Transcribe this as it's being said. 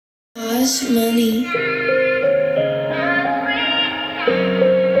Us money.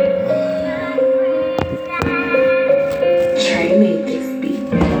 Trey made this beat.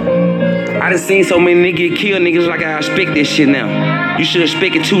 I done seen so many niggas get killed, niggas like I expect this shit now. You should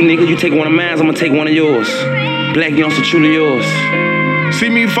expect it too, nigga. You take one of mine, I'm gonna take one of yours. Black youngster, true to yours. See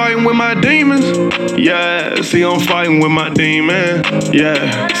me fighting with my demons? Yeah, see I'm fighting with my demon.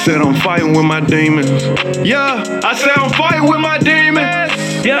 Yeah, said I'm fighting with my demons. Yeah, I said I'm fighting with my demons.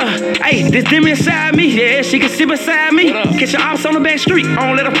 Yeah, hey, this demon inside me, yeah, she can sit beside me. Catch your ops on the back street, I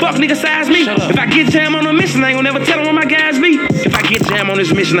don't let a fuck nigga size me. If I get jam on a mission, I ain't gonna never tell them where my guys be. If I get jam on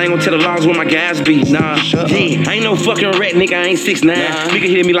this mission, I ain't gonna tell the laws where my guys be. Nah, yeah, I ain't no fucking rat, nigga, I ain't 6'9". Nigga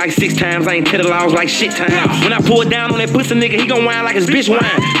hit me like 6 times, I ain't tell the laws like shit times. When I pull down on that pussy nigga, he gon' whine like his bitch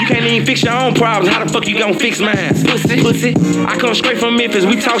whine. You can't even fix your own problems, how the fuck you gon' fix mine? Pussy, I come straight from Memphis,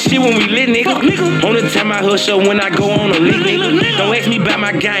 we talk shit when we lit, nigga. On the time I hush up when I go on a lick, nigga. Don't ask me about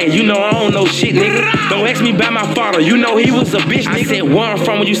my gang, you know I don't know shit, nigga. Don't ask me about my father, you know he was a bitch, nigga. I said where I'm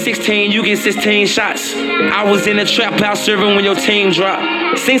from, when you 16, you get 16 shots. I was in the trap house serving when your team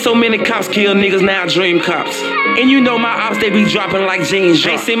dropped. Seen so many cops kill niggas, now I dream cops. And you know my ops, they be dropping like jeans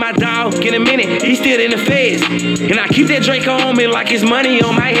drop. Ain't seen my dog in a minute, he still in the feds. And I keep that Draco on me like it's money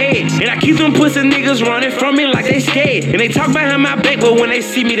on my head. And I keep them pussy niggas running from me like they scared. And they talk behind my back, but when they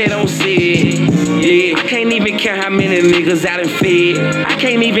see me, they don't see it. Yeah, I can't even count how many niggas out in fed. I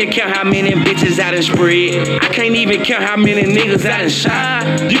can't even count how many bitches out in spread. I can't even count how many niggas out in shot.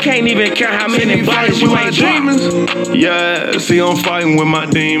 You can't even count how many bodies you ain't demons. Yeah, see I'm fighting with my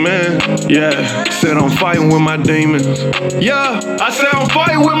demon. Yeah, said I'm fighting with my demons. Yeah, I said I'm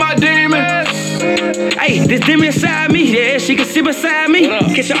fighting with my demons. Hey, this demon inside me, yeah, she can sit beside me.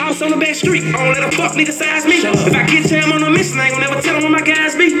 Catch your ops on the back street, I don't let a fuck nigga size me. If I get jam on a mission, I ain't gonna never tell them where my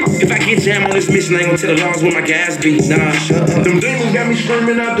guys be. If I get jam on this mission, I ain't gonna tell the laws where my guys be. Nah, them demons got me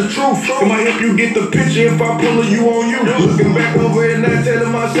screaming out the truth. It might help you get the picture if I pull a you on you. Looking back over it now,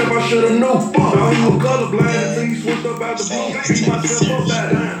 telling myself I should've knew. Now he was colorblind until he switched up out the blue. Beat myself up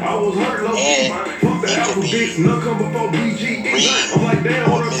that time. I was hurt low key. Fuck the alphabet, none come before BG. I'm like damn,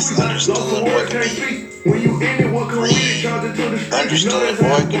 what misunderstood, or it could be understood,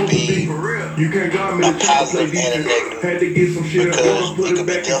 or it could be a positive and a negative, because it could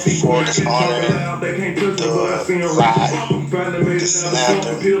be death for dishonoring the lie, the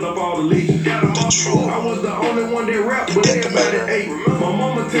slander, the truth, the detrimental,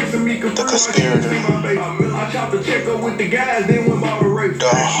 the conspirator,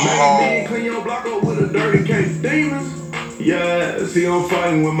 the whole. Yeah, see I'm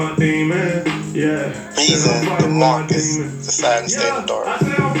fighting with my demon. Yeah. Reason the Marcus decided to stay in the dark. I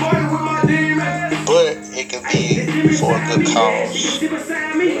said I'm fighting with my demon. But it could be for a good cause.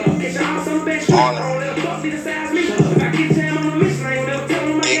 Honor.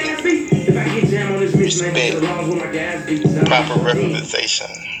 Dignity. Respect. Proper representation.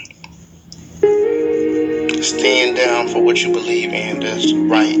 Stand down for what you believe in that's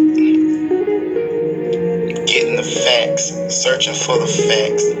right. Getting the facts, searching for the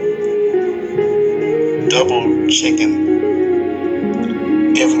facts, double checking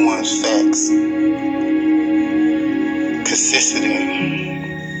everyone's facts, consistency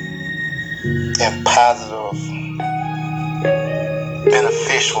and positive,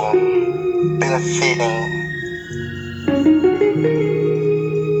 beneficial, benefiting,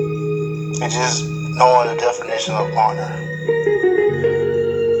 and just knowing the definition of honor.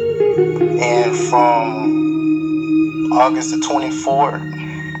 And from August the 24th,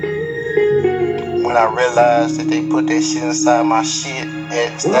 when I realized that they put that shit inside my shit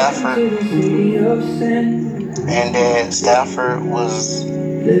at Stafford, and that Stafford was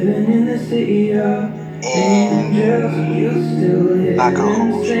in not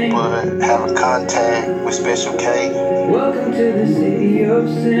cahoots, but having contact with Special K,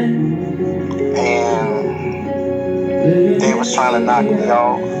 and they was trying to knock me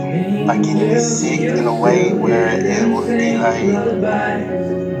off by getting me sick in a way where it would be like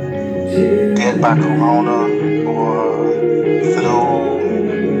dead by corona or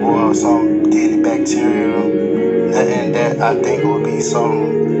flu or some deadly bacteria, and that I think would be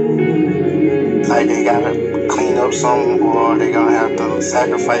something like they gotta clean up something, or they gonna have to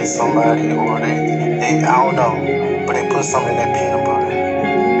sacrifice somebody, or they I don't know, but they put something in that peanut butter.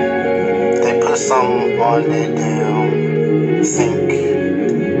 They put something on that damn sink.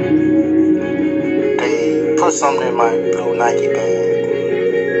 Put something in my blue Nike bag.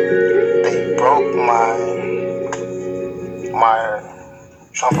 They broke my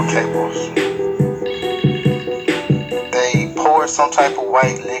jumper cables. They poured some type of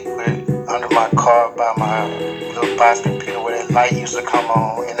white liquid under my car by my little box computer where that light used to come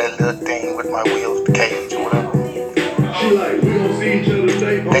on and that little thing with my wheels, the cage or whatever.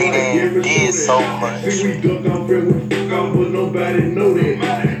 They did so much.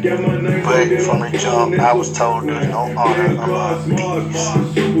 But from the jump, I was told there's no honor among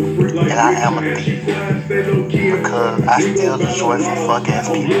thieves. And I am a thief. Because I steal the joy from fuck-ass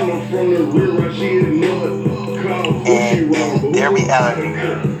people. And in their reality,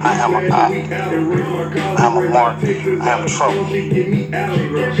 I am a op. I'm a mark. I am trouble.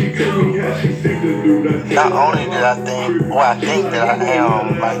 Not only did I think, or I think that I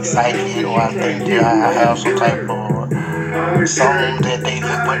am like psychic, or I think that I have some type of something that they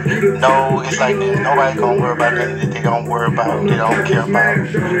but no, it's like this. Nobody gonna worry about nothing that they don't worry about, they don't care about.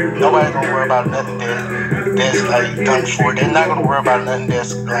 Nobody gonna worry about nothing that's like done for. They're not gonna worry about nothing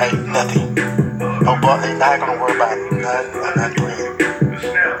that's like nothing. No, but they're not gonna worry about nothing.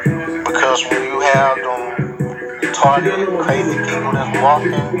 Because when you have them targeted crazy people that's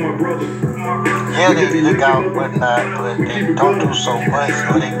walking, yeah, they look out whatnot, but they don't do so much,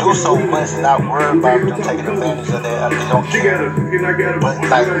 or they do so much and not worry about them taking advantage of that. They don't care. But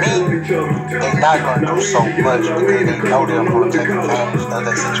like me, they're not gonna do so much because they know they're gonna take advantage of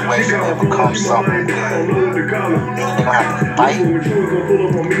that situation and become something good. And they're gonna have to fight.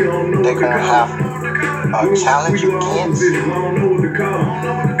 They're gonna have a challenge against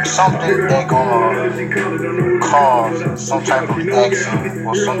something that's gonna cause some type of action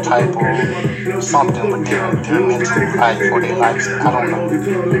or some type of something with their mental life or their lives. I don't know.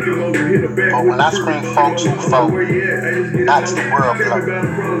 But when I scream folks who folk, not to the world blow,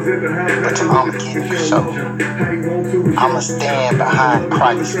 but to Armageddon for sure. I'ma stand behind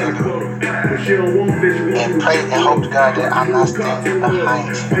Christ, nigga. And pray and hope to God that I'm not standing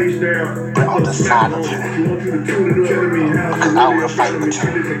behind him, but on the side of him. Because I will fight with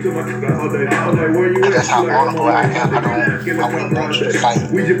him. Because that's how honorable I am. I wouldn't want you to fight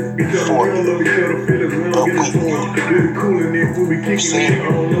for me, but with me. You see?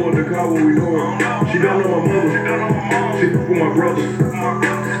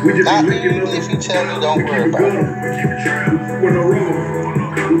 Not even if you tell me don't worry about it.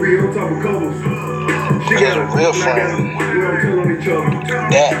 Because a real friend,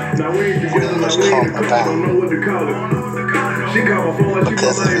 that will must come about.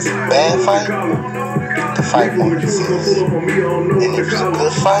 Because if it's a bad fight, the fight won't exist. And if it's a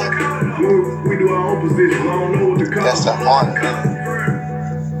good fight, that's the honor.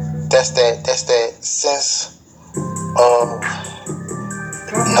 That's that sense of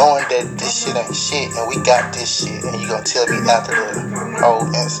knowing that this shit ain't shit and we got this shit, and you gonna tell me after the whole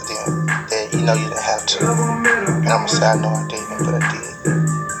incident that you know you didn't have to. And I'm gonna say I know I didn't, but I did.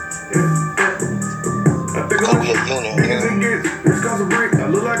 Because we a unit, nigga.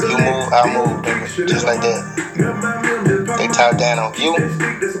 You move, I move, nigga. Just like that. They talk down on you,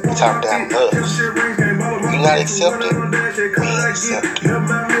 they talk down on us. You not accepted, we ain't accepted.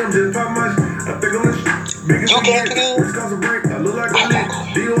 You can't get in, I can go.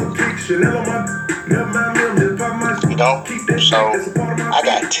 You know? So, I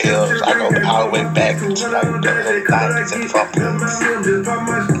got tails. I go all the way back to like the late 90s and 40s.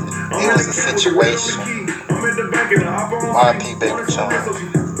 It was a situation. R.P. Baby John.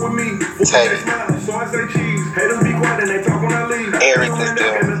 Tay. Eric was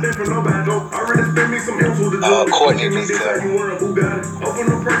there. Courtney was there.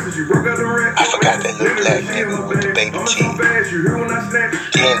 I forgot that little black nigga with the baby teeth.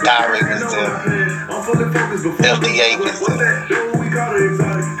 Then Diary was there. FDA was there.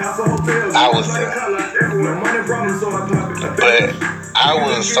 I was there. But I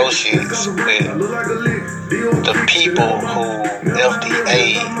was associates with the people who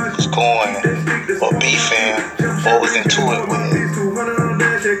FDA was going or beefing or was into it with.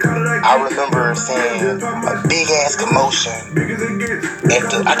 I remember seeing a big ass commotion at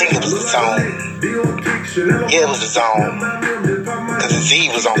the, I think it was the Zone. Yeah, it was the Zone. Cause the Z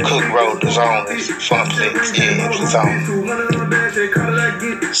was on Cook Road, the Zone is Funplex, yeah, it was the Zone.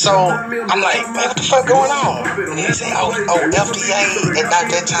 So, I'm like, man, what the fuck going on? And he said, oh, FDA, and not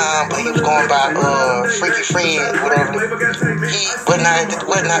that time, but he was going by, Freaky Fred, whatever. Whatnot.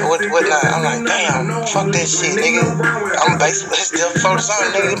 I'm like, damn, fuck that shit, nigga. I'm basically still focused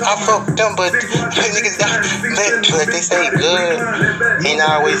on, nigga. I fuck with them, but niggas, like they say, blood ain't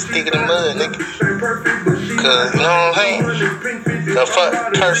always stick in the mud, nigga. Cause, you know what I'm saying? The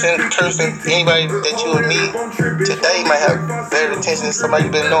fuck cursing, anybody that you would meet today might have better attention than somebody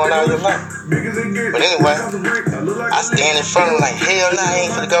you've been knowing all your life. But anyway, I stand in front of them like, hell nah, I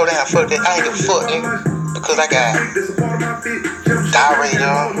ain't finna go down, fuck that, I ain't give a fuck, nigga. Because I got diarrhea,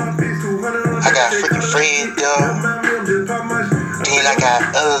 I got freaking Fred, yo. Then I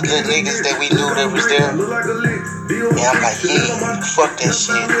got other good niggas that we knew that was there. And I'm like, yeah, fuck that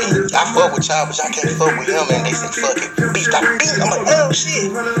shit. And I fuck with y'all, but y'all can't fuck with him. And they say, fuck it. Beat, stop beat. I'm like, oh shit.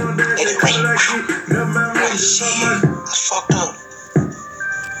 And it ring. I'm like, shit, it's fucked up.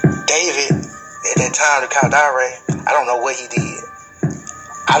 David, at that time, the Caldare, I don't know what he did.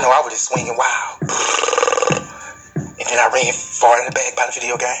 I know I was just swinging wild. And then I ran far in the back by the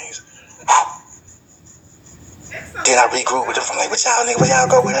video games. Then I regrouped with them. I'm like, what y'all nigga, where y'all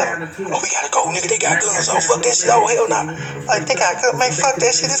go with them? Oh, we gotta go, nigga, they got guns. Oh, fuck that shit. Oh, hell nah. Like, they got guns. Man, fuck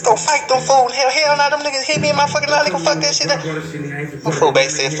that shit. Let's go fight them fools. Hell nah, them niggas hit me in my fucking line. They gon' fuck that shit. My fool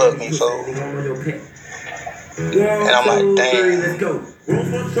back said, fuck me, fool. And I'm like, damn.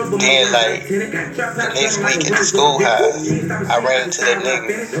 Then, like, the next week at the schoolhouse, I ran into that nigga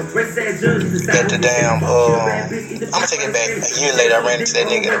at the damn, I'm gonna take it back. A year later, I ran into that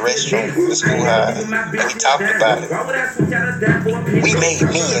nigga in the restroom at the schoolhouse, and we talked about it. We made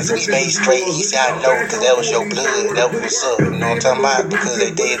millions, we made straight. He said, I know, because that was your blood, that was what's up. You know what I'm talking about? Because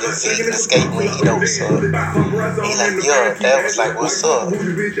they did the V and the skate ring, you know what's up. He like, yo, that was like, what's up?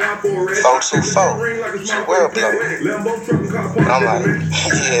 424, she world blow. And I'm like,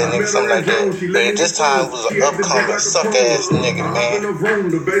 yeah, nigga, something like that. But at this time, it was an upcoming suck-ass nigga, man.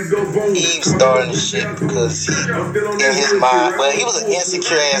 Eve starting the shit because he, in his mind, well, he was an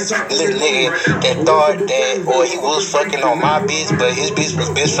insecure-ass little nigga that thought that, or he was fucking on my bitch, but his bitch was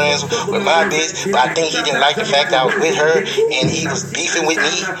best friends with my bitch. But I think he didn't like the fact that I was with her, and he was beefing with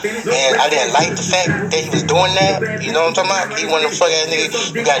me, and I didn't like the fact that he was doing that. You know what I'm talking about? He wasn't a fuck-ass nigga.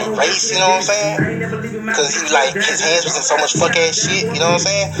 You got erased, you know what I'm saying? Because he, like, his hands was in so much fuck-ass shit, you know what I'm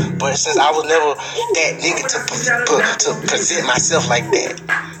saying? But since I was never that nigga to present myself like that,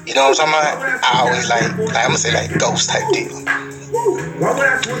 you know what I'm talking about? I always like I'm gonna say like ghost type deal. I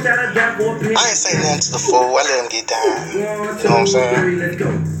ain't say nothing to the fool. I let him get down. You know what I'm saying?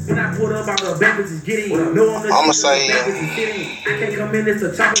 I'ma say,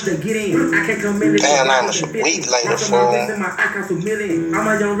 damn, I'm a week later, fool.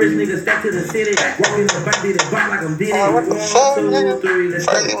 Oh, what the fuck, nigga?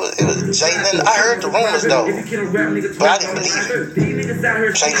 First, it was Jalen. I heard the rumors though, but I didn't believe it.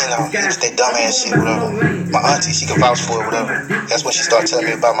 Jalen, he was that dumbass shit, whatever. My auntie, she can vouch for it, whatever. That's when she started telling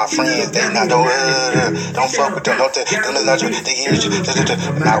me about my friends. They not don't fuck with them. Don't they get you.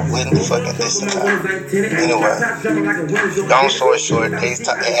 And I wouldn't fucking listen to them. Anyway, long story short, they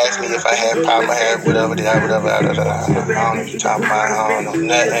asked me if I had problem I had whatever. I don't know what you're talking about. I don't know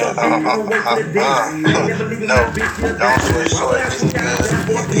nothing. No. Long story short, this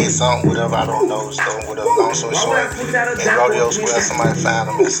nigga did something, whatever. I don't know. So whatever. Long story short, in Rodeo Square, somebody found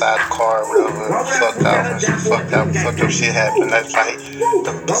him inside the car, whatever. Fucked up shit happened. That's like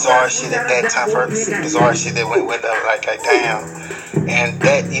the bizarre shit at that time. Bizarre shit that went up like damn. And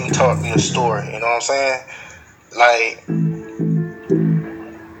that even taught me a story. You know what I'm saying? Like,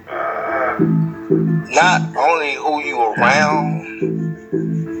 not only who you around,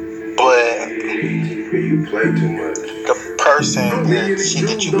 but You play too much. the person and the shit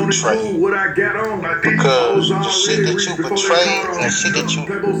that you betray. Because the shit that you betray and the shit that you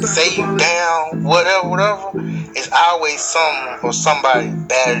say you down, whatever, is always someone or somebody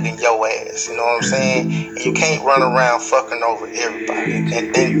better than your ass. You know what I'm saying? And you can't run around fucking over everybody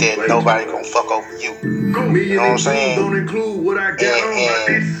and think that nobody gonna fuck over you. You know what I'm saying? And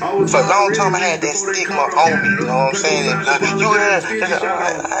for a long time I had that stigma on me. You know what I'm saying? I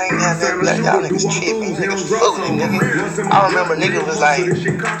ain't got that black. Y'all niggas tripping. Niggas fooling, nigga. I remember nigga was like,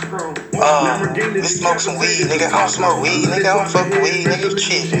 let's smoke some weed, nigga. I don't smoke weed, nigga. I don't fuck with weed, nigga.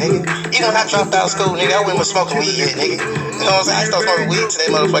 Tripping, nigga. Even when I dropped out of school, nigga, I wasn't smoking weed yet, nigga. You know what I'm saying? I started smoking weed to that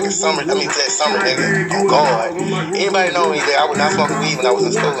motherfucking summer. To that summer, nigga. Oh God. Anybody know me that I was not smoking weed when I was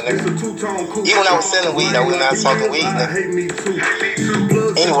in school, nigga. Even when I was selling weed, I was not smoking weed, nigga.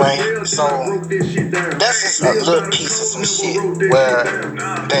 Anyway, so that's just a little piece of some shit where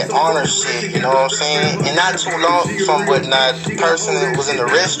that honor shit, you know what I'm saying? And not too long from whatnot, the person that was in the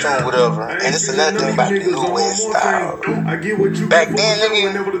restroom, whatever. And it's another thing about the New West style. Back then,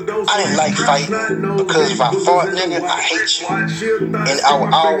 nigga, I didn't like fighting because if I fought, nigga, I hate you. And I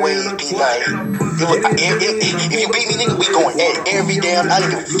would always be like, if you beat me, nigga, we going at it every damn, I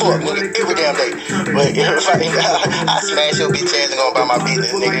didn't give a fuck, nigga, every damn day. But if I smash your bitch ass and gonna buy my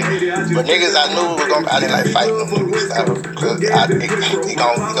business, nigga. But niggas I knew was gonna, I didn't like fighting them niggas, cause it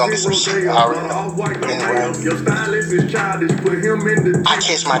gonna be some shit, I already know. Anyway, I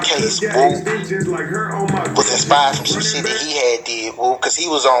catch my case, woo, was inspired from some shit that he had did, woo, cause he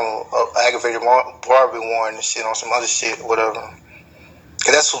was on aggravated robbery warrant and shit, on some other shit, whatever.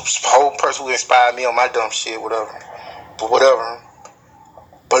 Cause that's the whole person who inspired me on my dumb shit, whatever. But whatever.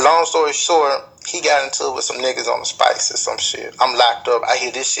 But long story short, he got into it with some niggas on the Spice or some shit. I'm locked up. I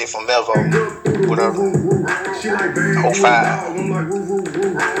hear this shit from Melvo, whatever. 05.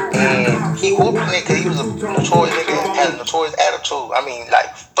 And he whooped me because he was a notorious nigga, had a notorious attitude. I mean,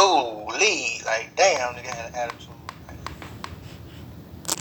 like, fool, lead. Like, damn, nigga had an attitude.